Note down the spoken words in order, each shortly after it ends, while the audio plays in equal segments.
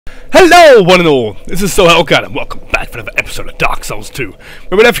Hello, one and all. This is So Hellcat, and welcome back for another episode of Dark Souls 2.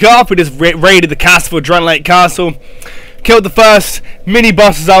 Where we left off, we just raided the castle of Dragonlake Castle, killed the first mini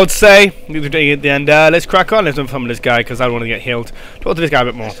bosses, I would say. At the end, let's crack on. Let's have fun with this guy because I want to get healed. Talk to this guy a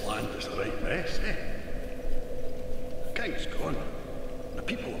bit more. This land is the right mess, eh? The king's gone. The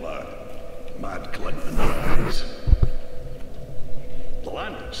people are mad glint in their eyes. The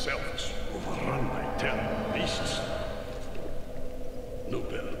land itself is overrun by terrible beasts. No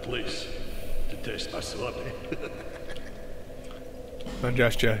better place to test my sword, eh? One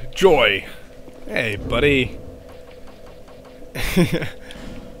gesture. Joy. Hey, buddy. Okay,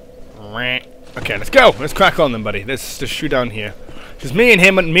 let's go. Let's crack on then, buddy. Let's just shoot down here. Just me and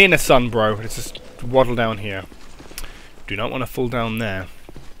him and me and the sun, bro. Let's just waddle down here. Do not want to fall down there.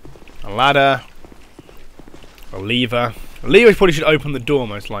 A ladder. A lever. A lever probably should open the door,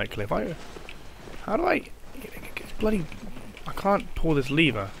 most likely. If I... How do I... Bloody... I can't pull this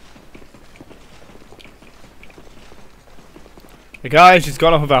lever. The guy's just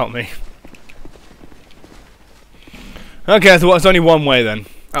gone off without me. Okay, so it's only one way then.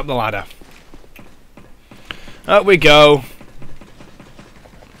 Up the ladder. Up we go.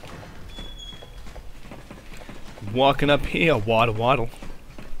 Walking up here, waddle waddle.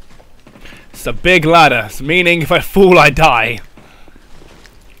 It's a big ladder, so meaning if I fall I die.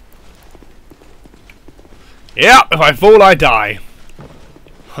 Yep, if I fall I die.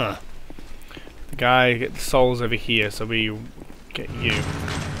 Huh. The guy gets the souls over here, so we get you.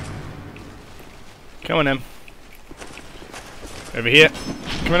 Come on then. Over here.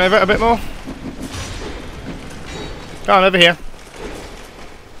 Come on over a bit more. Come on, over here.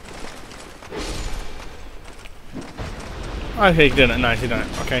 Okay, you did it. Nice, you done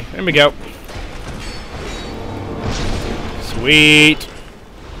it. Okay, here we go. Sweet.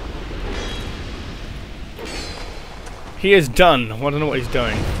 He is done. I don't know what he's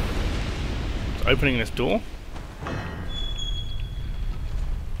doing. He's opening this door.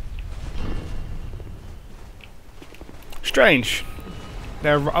 Strange.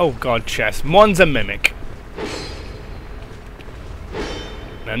 Oh god, chest. One's a mimic.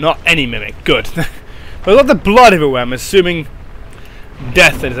 No, not any mimic. Good. But I got the blood everywhere. I'm assuming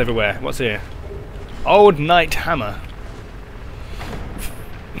death is everywhere. What's here? Old Knight Hammer.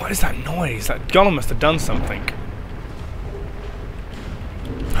 What is that noise? That golem must have done something.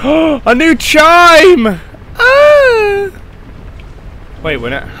 A new chime! Ah! Wait, what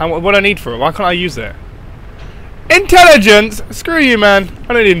do I need for it? Why can't I use it? Intelligence! Screw you, man.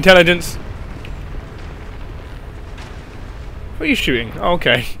 I don't need intelligence. What are you shooting? Oh,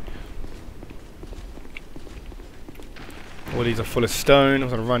 okay. All these are full of stone. I'm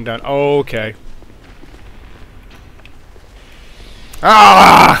gonna run down. Oh, okay.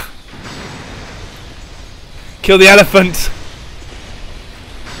 Ah! Kill the elephant.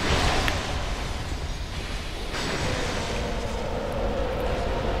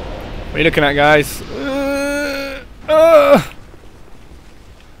 What are you looking at, guys?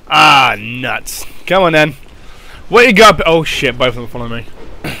 Ah, nuts. Come on, then. What you got? Oh, shit. Both of them follow me.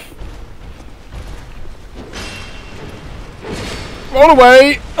 Roll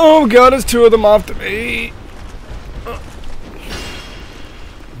away. Oh, God. There's two of them after me.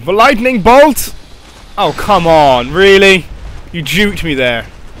 The lightning bolt? Oh, come on. Really? You juked me there.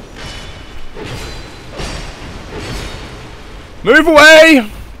 Move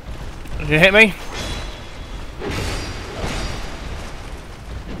away. Did you hit me?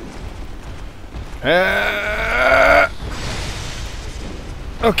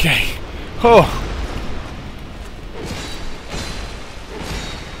 Okay. Oh.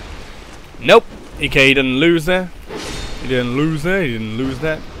 Nope. Okay, he didn't lose there. He didn't lose there. He didn't lose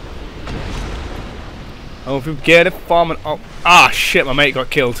that. Oh, if you get it, farming. Oh, ah, shit! My mate got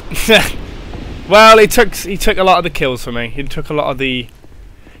killed. Well, he took a lot of the kills for me. He took a lot of the.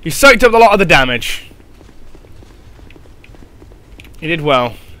 He soaked up a lot of the damage. He did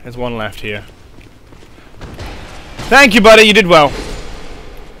well. There's one left here. Thank you, buddy. You did well.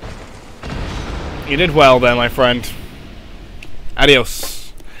 You did well there, my friend.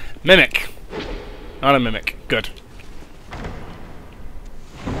 Adios. Mimic. Not a mimic. Good.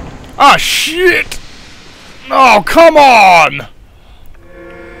 Ah, shit! Oh, come on!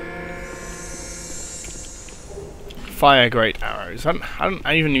 Fire great arrows. I don't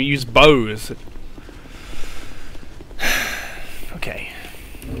even use bows. Okay.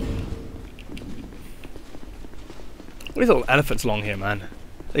 What are these little elephants along here, man? Are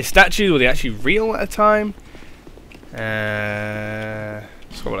they statues or are they actually real at a time?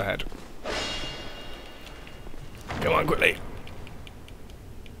 Scroll ahead. Come on, quickly.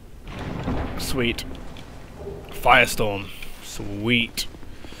 Sweet. Firestorm. Sweet.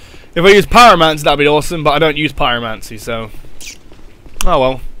 If I use pyromancy, that'd be awesome, but I don't use pyromancy, so... Oh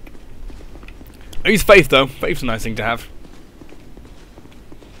well. I use faith, though. Faith's a nice thing to have.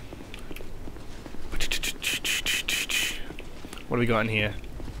 What have we got in here?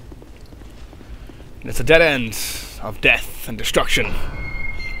 And it's a dead end of death and destruction.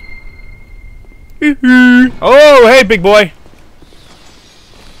 Oh, hey, big boy!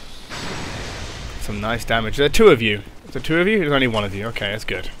 Some nice damage. There are two of you. Is there two of you? There's only one of you. Okay, that's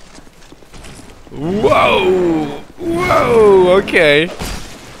good. Whoa! Whoa! Okay.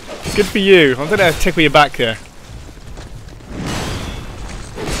 Good for you. I'm gonna tickle your back there.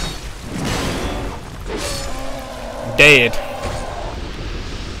 Dead.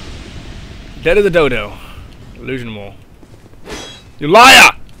 Dead as a dodo. Illusion wall. You liar!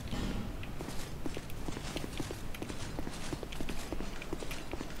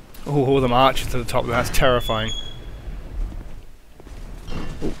 Oh, all them archers to the top. That's terrifying.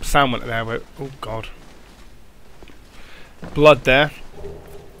 Oh, sound went there. But, oh god. Blood there.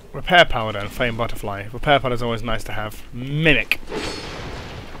 Repair powder and flame butterfly. Repair powder is always nice to have. Mimic.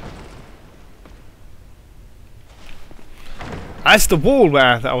 That's the wall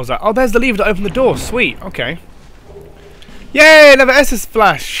where that was at. Oh, there's the lever to open the door. Sweet. Okay. Yay! Another Essus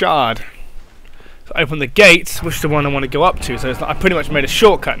flash shard. So open the gates, which is the one I want to go up to. So it's like I pretty much made a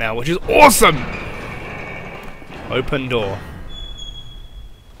shortcut now, which is awesome. Open door.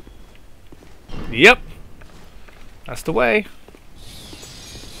 Yep. That's the way.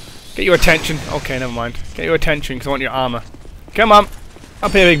 Get your attention. Okay, never mind. Get your attention because I want your armor. Come on.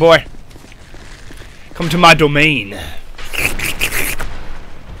 Up here, big boy. Come to my domain.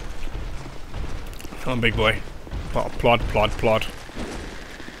 Come on, big boy. Plod, plod, plod.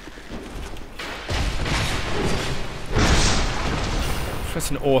 That's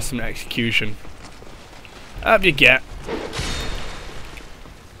an awesome execution. Up you get.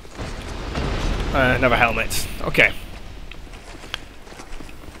 Another helmet. Okay.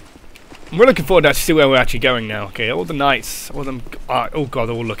 We're looking forward to actually see where we're actually going now. Okay, all the knights, all them. Oh god,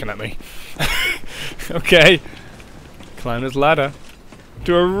 they're all looking at me. Okay. Climb this ladder.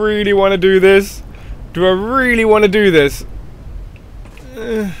 Do I really want to do this? Do I really want to do this?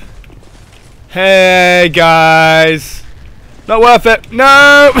 Hey guys. Not worth it.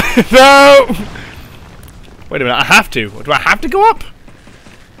 No! No! Wait a minute, I have to. Do I have to go up?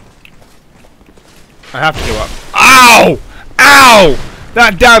 I have to go up. Ow! Ow!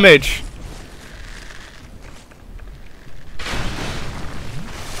 That damage!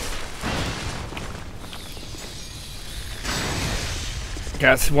 Okay,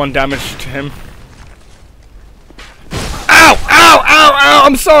 that's one damage to him. Ow! Ow! Ow! Ow!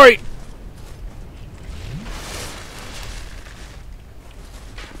 I'm sorry!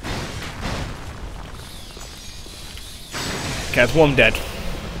 Okay, that's one dead.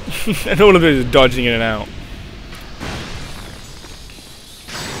 And all of it is dodging in and out.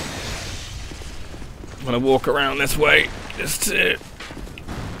 I'm gonna walk around this way. Just to...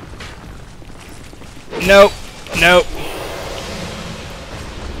 Nope. Nope.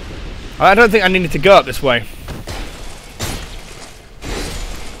 I don't think I needed to go up this way.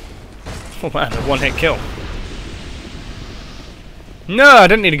 Oh man, a one-hit kill. No, I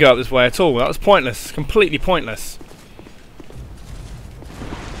didn't need to go up this way at all. That was pointless. Completely pointless.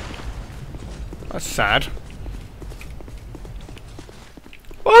 That's sad.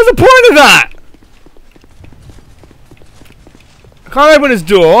 What was the point of that? I can't open his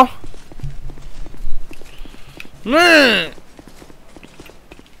door. Mm.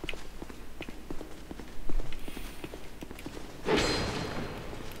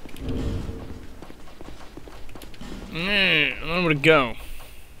 Where would it go?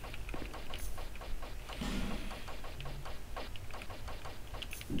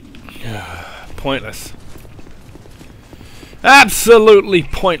 Pointless. Absolutely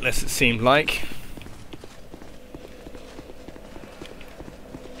pointless, it seemed like.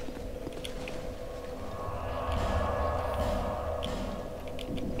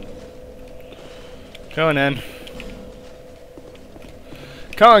 Go on then.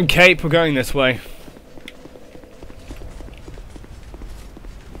 Come on, Cape, we're going this way.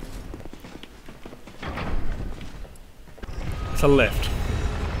 It's a lift.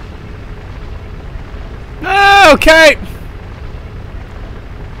 No, Cape!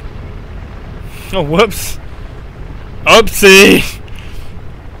 Oh, whoops. Oopsie!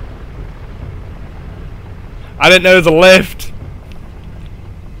 I didn't know there was a lift.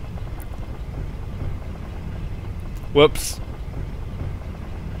 Whoops.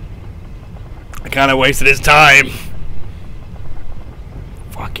 I kinda wasted his time.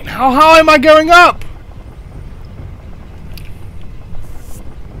 Fucking how high am I going up?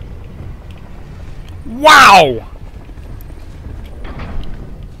 Wow!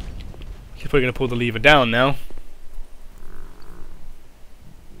 He's probably going to pull the lever down now.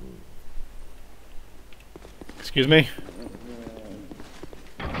 Excuse me.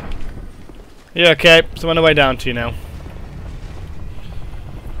 Yeah, okay. So I'm on the way down to you now.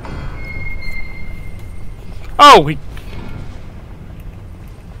 Oh!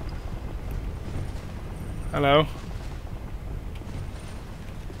 Hello.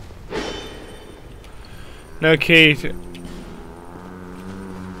 No key to...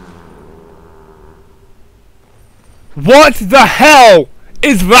 What the hell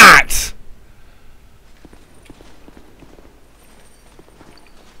is that?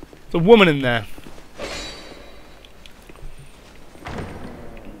 There's a woman in there.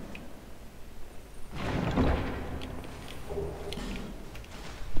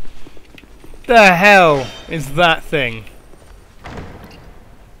 The hell is that thing?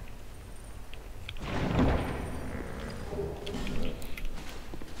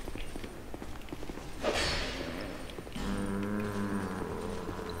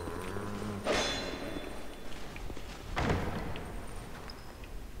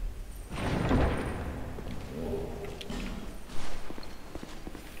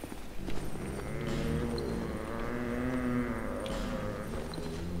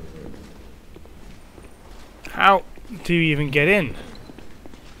 How do you even get in?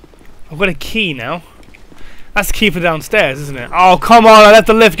 I've got a key now. That's the key for downstairs, isn't it? Oh, come on, I let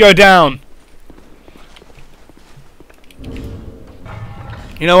the lift go down.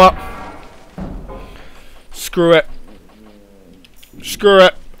 You know what? Screw it. Screw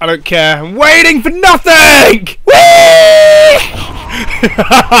it. I don't care. I'm waiting for nothing! Whee!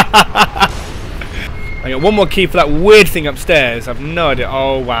 I got one more key for that weird thing upstairs. I've no idea.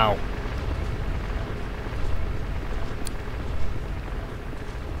 Oh, wow.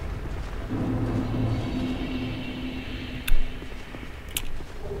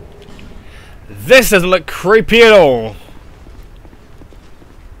 This doesn't look creepy at all.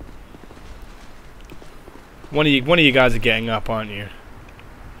 One of you guys are getting up, aren't you?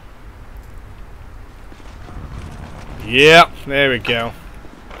 Yep, there we go.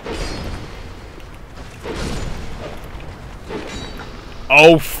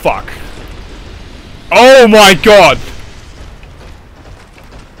 Oh fuck. Oh my god.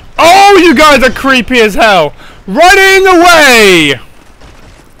 Oh, you guys are creepy as hell. Running away.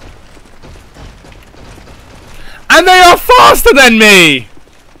 And they are faster than me!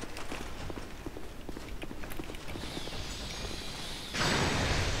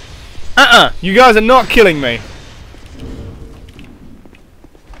 You guys are not killing me.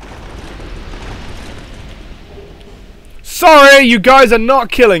 Sorry, you guys are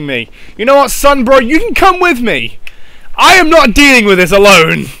not killing me. You know what, son, bro? You can come with me. I am not dealing with this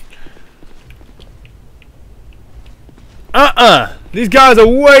alone. These guys are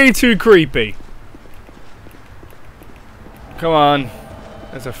way too creepy. Come on.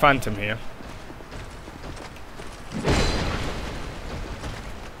 There's a phantom here.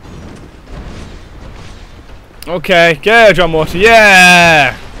 Okay, get John Water.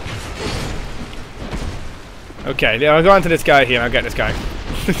 Yeah! Okay, yeah, I'll go on to this guy here and I'll get this guy.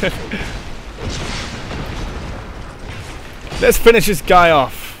 Let's finish this guy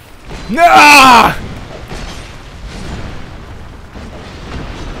off. Nah!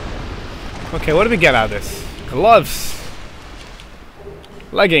 Okay, what do we get out of this? Gloves.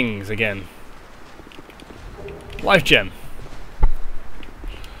 Leggings again. Life gem.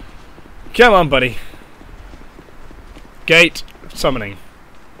 Come on, buddy. Gate summoning.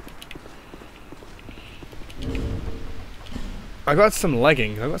 I got some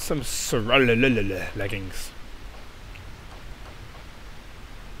leggings. I got some leggings.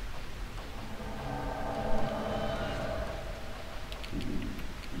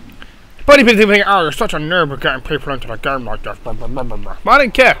 Funny people think, oh, you're such a nerd for getting people into the game like this. But I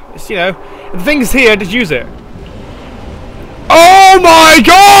don't care. It's, you know, the thing's here, just use it. Oh my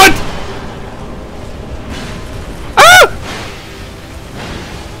god! Ah!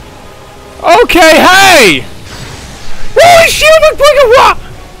 Okay, hey! Holy shit, what?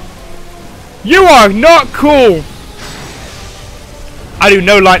 You are not cool. I do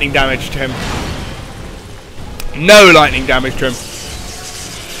no lightning damage to him. No lightning damage to him.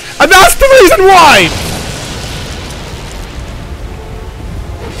 And that's the reason why!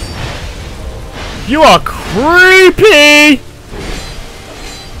 You are creepy!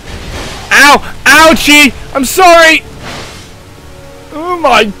 Ow! Ouchie! I'm sorry! Oh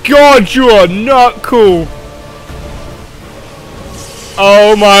my god, you are not cool!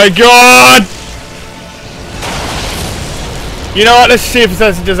 Oh my god! You know what? Let's see if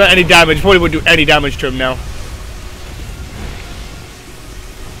it does any damage. Probably wouldn't do any damage to him now.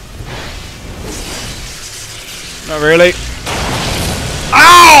 Not really.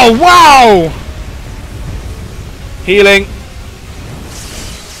 Ow! Wow! Healing.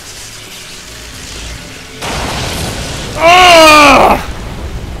 Oh!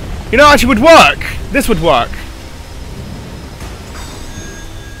 You know, actually would work. This would work.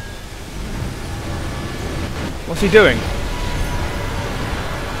 What's he doing?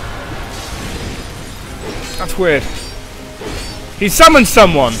 That's weird. He summoned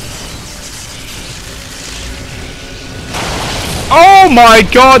someone. Oh my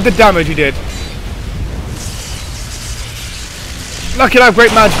god, the damage he did. Lucky I have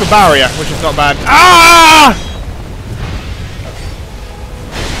great magical barrier, which is not bad. Ah!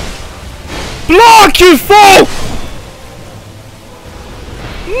 Block, you fool!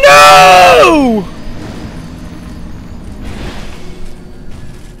 No!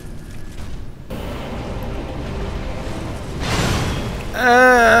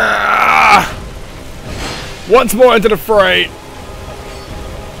 Once more into the fray.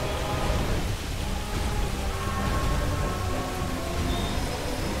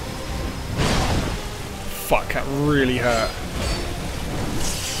 Fuck, that really hurt.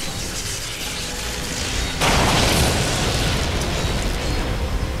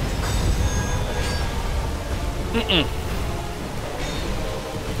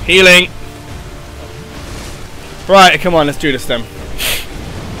 Healing. Right, come on, let's do this then.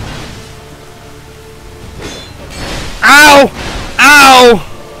 Ow! Ow!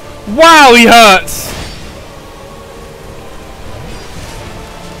 Wow, he hurts!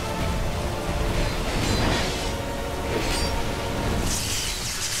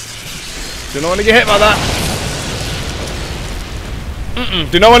 Do not want to get hit by that.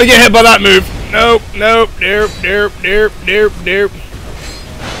 Do not want to get hit by that move. Nope, nope, nope, nope, nope, nope, nope.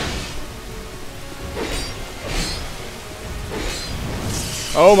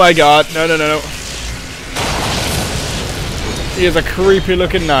 Oh my god, no, no, no, no. He is a creepy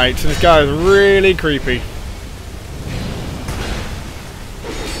looking knight. This guy is really creepy.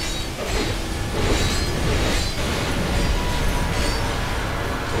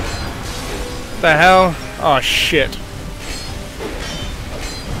 What the hell? Oh shit.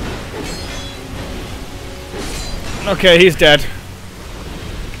 Okay, he's dead.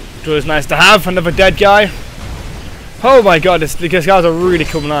 It was nice to have another dead guy. Oh my god, this guy's a really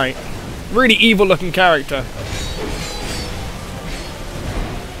cool knight. Really evil looking character.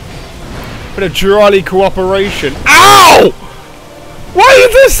 Bit of jolly cooperation. Ow! Why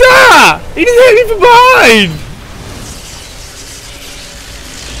is this that? He just hit me from behind!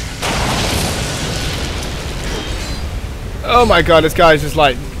 Oh my god, this guy's just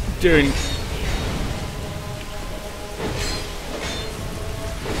like doing...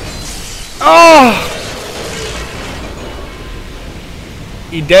 Oh!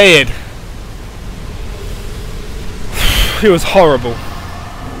 He did. It was horrible.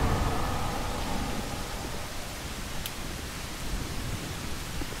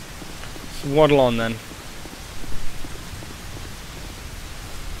 Let's waddle on then.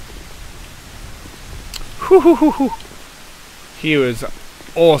 Whoo-hoo-hoo-hoo. He was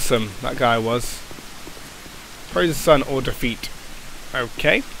awesome, that guy was. Praise the sun or defeat.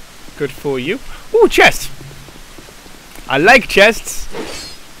 Okay. Good for you. Ooh, chest! I like chests!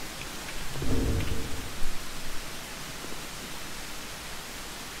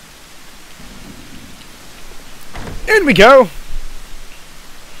 In we go!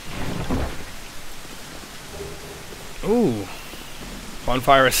 Ooh.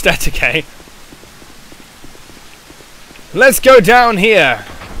 Bonfire aesthetic, eh? Let's go down here!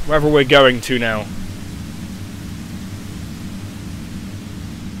 Wherever we're going to now.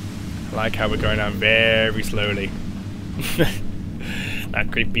 I like how we're going down very slowly. Not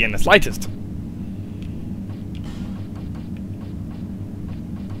creepy in the slightest.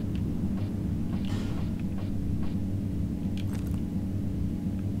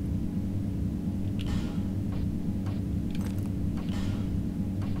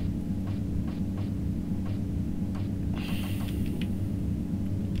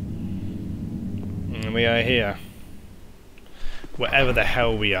 And we are here. Wherever the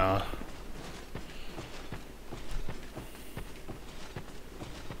hell we are.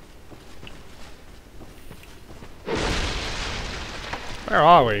 Where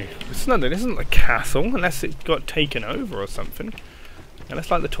are we? It's not, it isn't the castle, unless it got taken over or something. Yeah,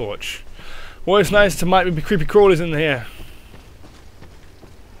 let's light the torch. Always nice to might be creepy crawlers in here.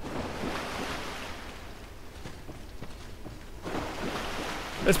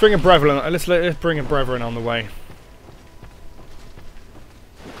 Let's bring a brethren. Let's bring a brethren on the way.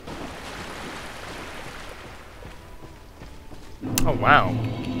 Oh, wow.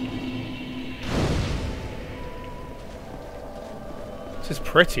 This is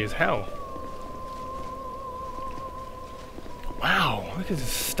pretty as hell. Wow, look at this,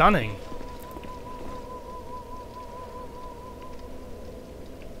 stunning.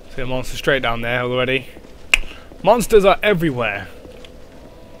 See a monster straight down there already. Monsters are everywhere.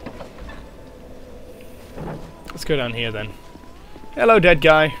 Let's go down here then. Hello, dead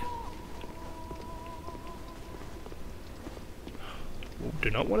guy. Do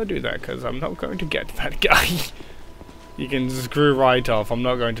not want to do that because I'm not going to get that guy. You can screw right off. I'm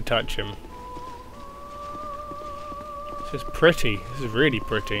not going to touch him. This is pretty. This is really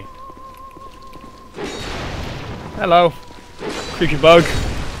pretty. Hello. Creepy bug.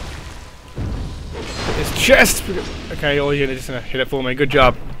 His chest! Okay, all you're just gonna hit it for me. Good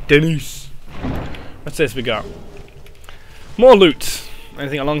job. Denise. What's this we got? More loot.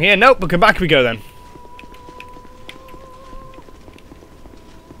 Anything along here? Nope, but come back we go then.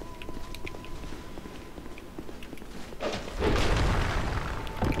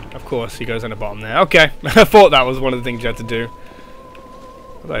 Of course, he goes on the bottom there. Okay, I thought that was one of the things you had to do.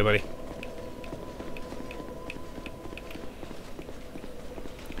 Hello, buddy.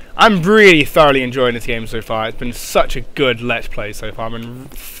 I'm really thoroughly enjoying this game so far. It's been such a good Let's Play so far. I've been,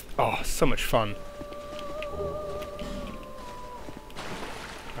 so much fun.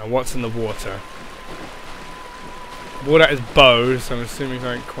 Now, what's in the water? Water is bows, so I'm assuming it's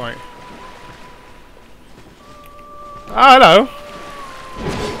not quite. Ah, hello.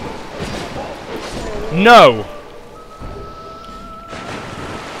 No!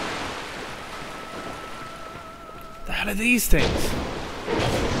 The hell are these things?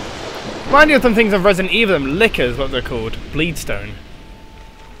 Remind you of some things of Resident Evil, them liquors, what they're called. Bleedstone.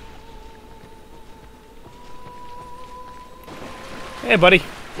 Hey, buddy.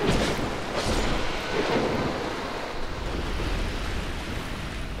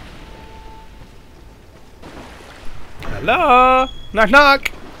 Hello? Knock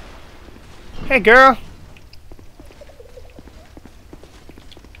knock! Hey, girl.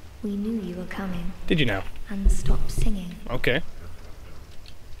 We knew you were coming. Did you know? And stopped singing. Okay.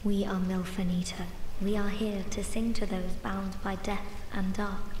 We are Milfanita. We are here to sing to those bound by death and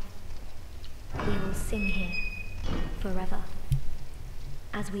dark. We will sing here forever,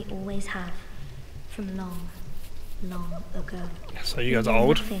 as we always have, from long, long ago. So you guys are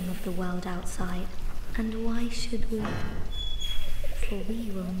old? Nothing of the world outside, and why should we? For we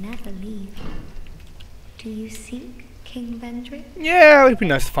will never leave. Do you seek King Vendrick? Yeah, it would be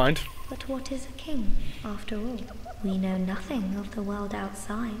nice to find. But what is a king, after all? We know nothing of the world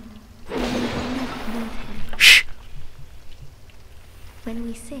outside. We will never leave him. Shh! When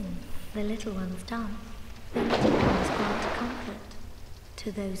we sing, the little ones dance. The little ones grant comfort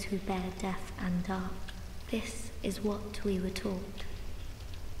to those who bear death and dark. This is what we were taught.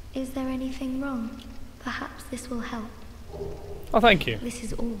 Is there anything wrong? Perhaps this will help. Oh, thank you. This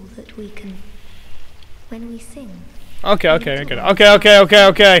is all that we can. When we sing. Okay, okay, I get it.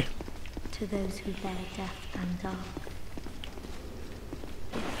 Okay. To those who bear death and dark.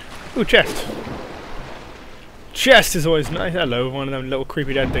 Ooh, chest. Chest is always nice. Hello, one of them little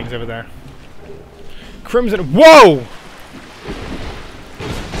creepy dead things over there. Crimson. Whoa!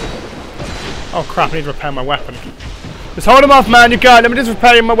 Oh crap, I need to repair my weapon. Just hold him off, man, you can't. Let me just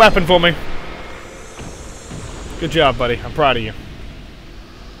repair my weapon for me. Good job, buddy. I'm proud of you.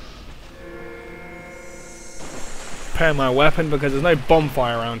 Repair my weapon because there's no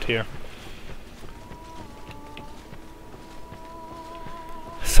bonfire around here.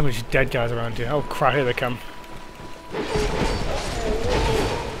 So many dead guys around here. Oh crap, here they come.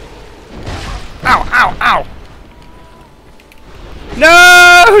 Ow, ow, ow!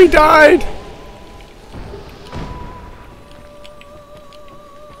 No! He died!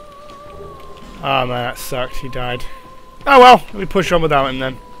 Oh man, that sucked. He died. Oh well, let me push on without him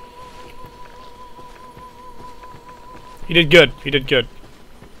then. He did good. He did good.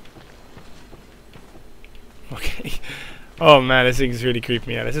 Okay. Oh man, this thing's really creeping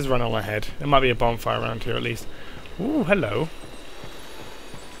me out. Let's just run on ahead. There might be a bonfire around here at least. Ooh, hello.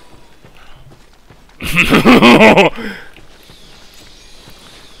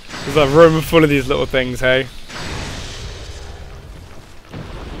 There's a room full of these little things, hey?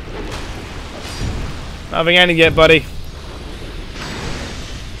 Not having any yet, buddy.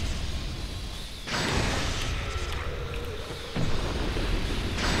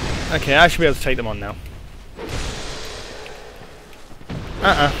 Okay, I should be able to take them on now.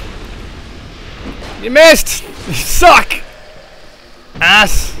 You missed! You suck!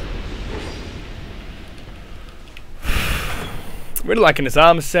 Ass! Really liking this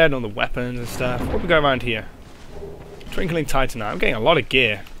armor set, all the weapons and stuff. What we got around here? Twinkling Titan. I'm getting a lot of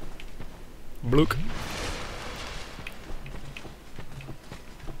gear. Blook.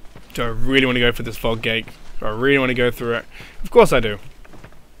 Do I really want to go for this fog gate? Do I really want to go through it? Of course I do.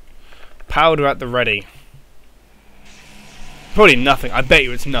 Powder at the ready. Probably nothing. I bet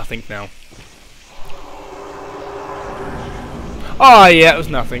you it's nothing now. Oh yeah, it was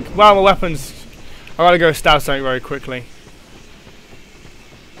nothing. Well, my weapons... I gotta go stab something very quickly.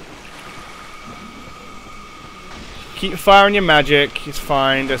 Keep firing your magic. It's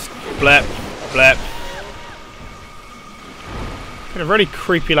fine. Just blep, blep. Got a really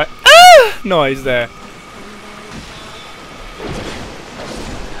creepy like noise there.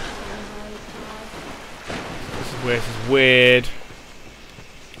 This is weird. This is weird.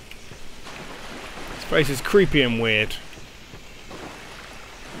 This place is creepy and weird.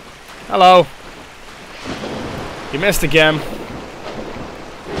 Hello. You missed again.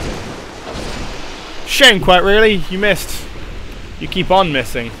 Shame, quite really. You missed. You keep on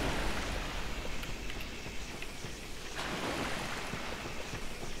missing.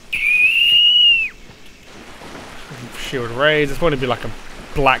 Shield raise. There's going to be like a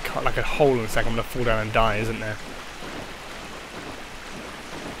black, like a hole in a second. I'm going to fall down and die, isn't there?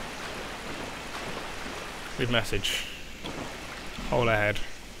 Leave message. Hole ahead.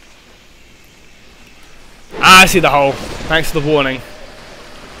 Ah, I see the hole. Thanks for the warning.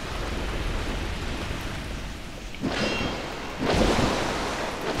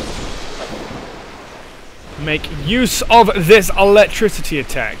 Make use of this electricity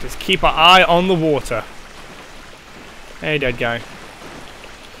attack. Just keep our eye on the water. Hey, dead guy.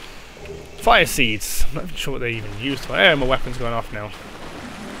 Fire seeds. I'm not even sure what they even used for. Hey, my weapon's going off now.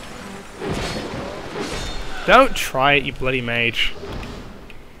 Don't try it, you bloody mage.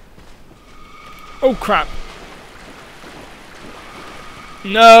 Oh, crap.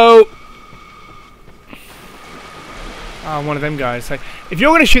 No! Oh, one of them guys. Like, if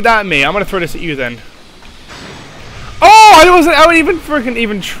you're going to shoot that at me, I'm going to throw this at you then. Oh, I wasn't even freaking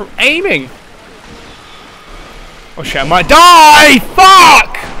aiming. Oh shit, I might die!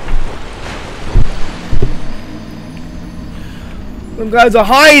 Fuck! Them guys are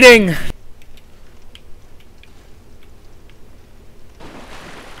hiding!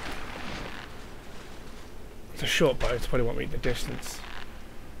 It's a short bow, it's probably won't meet the distance.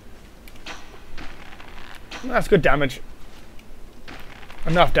 That's good damage.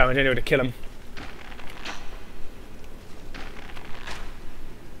 Enough damage anyway to kill him.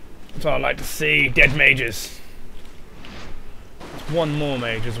 That's what I like to see. Dead mages. There's one more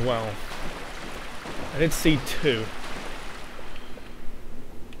mage as well. I did see two.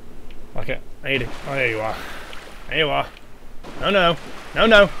 Okay, I need it. Oh, there you are. There you are. No, no. No,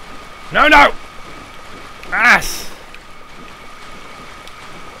 no. No, no! Ass!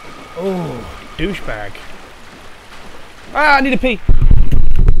 Oh, douchebag. Ah, I need a pee.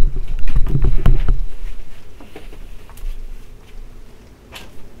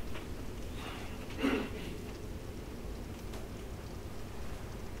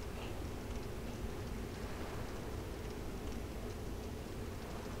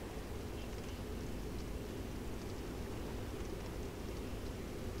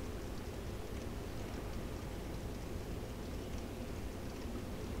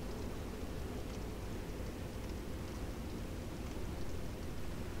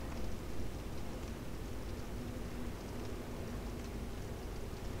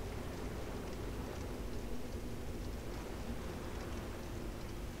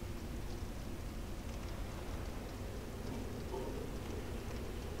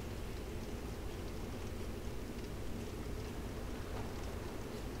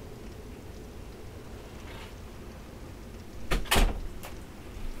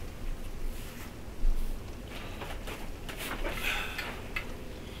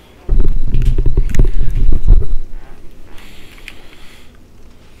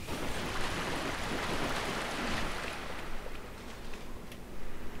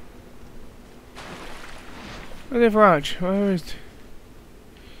 Where's the other arch?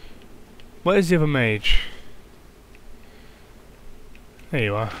 What is the other mage? There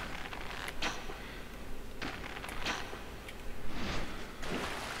you are.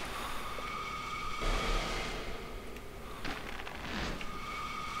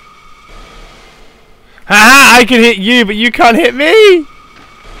 Haha! I can hit you, but you can't hit me!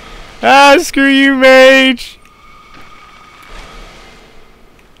 Ah, screw you, mage!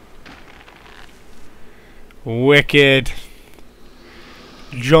 Wicked.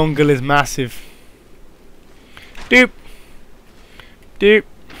 Jungle is massive. Doop. Doop.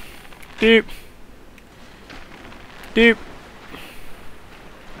 Doop. Doop.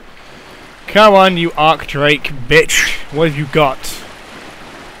 Come on, you Arc Drake bitch. What have you got?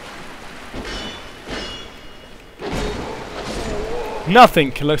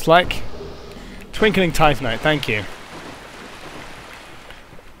 Nothing, it looks like. Twinkling Titanite, thank you.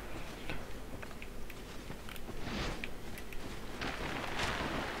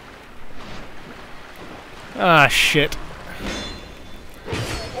 Ah, shit.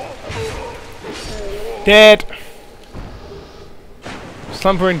 Dead!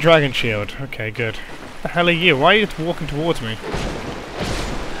 Slumbering Dragon Shield. Okay, good. What the hell are you? Why are you walking towards me?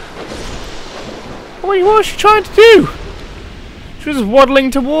 What was she trying to do? She was waddling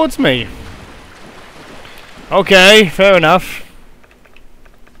towards me. Okay, fair enough.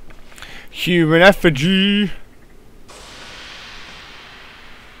 Human effigy.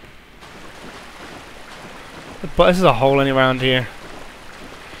 But this is a hole any around here.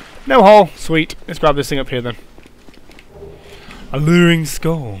 No hole. Sweet. Let's grab this thing up here then. Alluring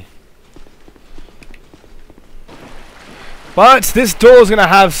skull. But this door's going to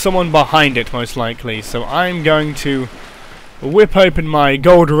have someone behind it most likely. So I'm going to whip open my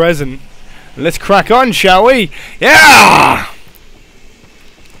gold resin. Let's crack on, shall we? Yeah!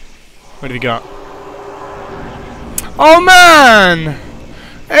 What have we got? Oh man!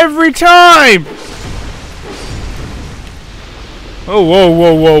 Every time! Oh, whoa,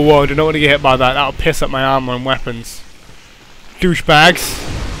 whoa, whoa, whoa. Do not want to get hit by that. That'll piss up my armor and weapons. Douchebags.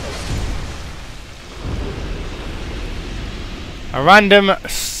 A random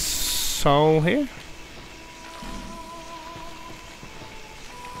soul here.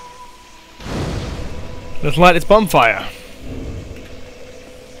 Let's light this bonfire.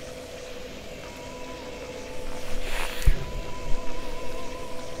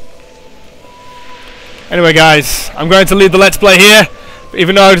 Anyway guys, I'm going to leave the Let's Play here,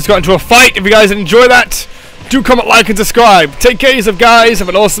 even though I just got into a fight. If you guys enjoy that, do comment, like and subscribe. Take care of yourself guys, have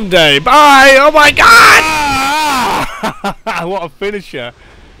an awesome day. Bye! Oh my god! What a finisher.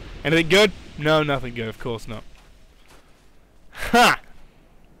 Anything good? No, nothing good, of course not. Ha!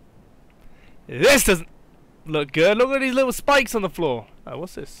 This doesn't look good. Look at these little spikes on the floor. Oh,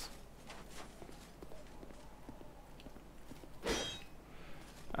 what's this?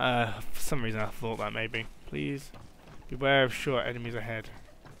 For some reason I thought that maybe. Please beware of short enemies ahead.